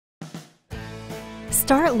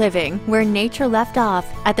Start living where nature left off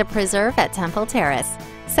at the Preserve at Temple Terrace.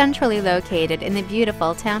 Centrally located in the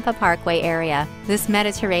beautiful Tampa Parkway area, this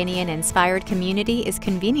Mediterranean-inspired community is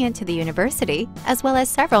convenient to the university, as well as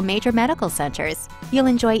several major medical centers. You'll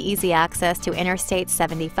enjoy easy access to Interstate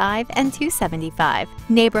 75 and 275.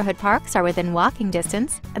 Neighborhood parks are within walking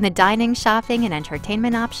distance, and the dining, shopping, and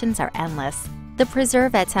entertainment options are endless. The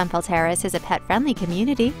Preserve at Temple Terrace is a pet-friendly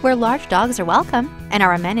community where large dogs are welcome, and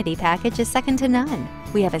our amenity package is second to none.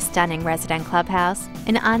 We have a stunning resident clubhouse,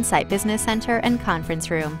 an on-site business center and conference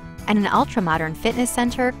room, and an ultra-modern fitness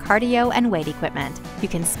center, cardio, and weight equipment. You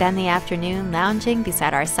can spend the afternoon lounging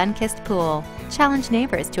beside our sun-kissed pool, challenge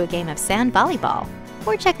neighbors to a game of sand volleyball,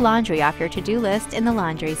 or check laundry off your to-do list in the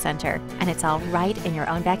laundry center, and it's all right in your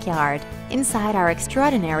own backyard. Inside our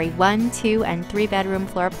extraordinary 1-, 2-, and 3-bedroom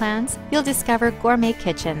floor plans, you'll discover gourmet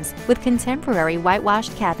kitchens with contemporary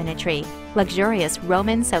whitewashed cabinetry, luxurious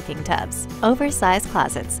Roman soaking tubs, oversized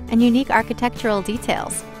closets, and unique architectural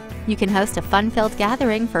details. You can host a fun-filled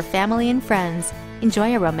gathering for family and friends,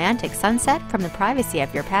 enjoy a romantic sunset from the privacy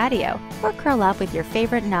of your patio, or curl up with your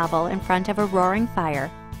favorite novel in front of a roaring fire,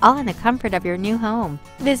 all in the comfort of your new home.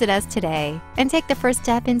 Visit us today and take the first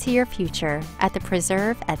step into your future at the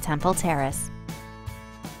Preserve at Temple Terrace.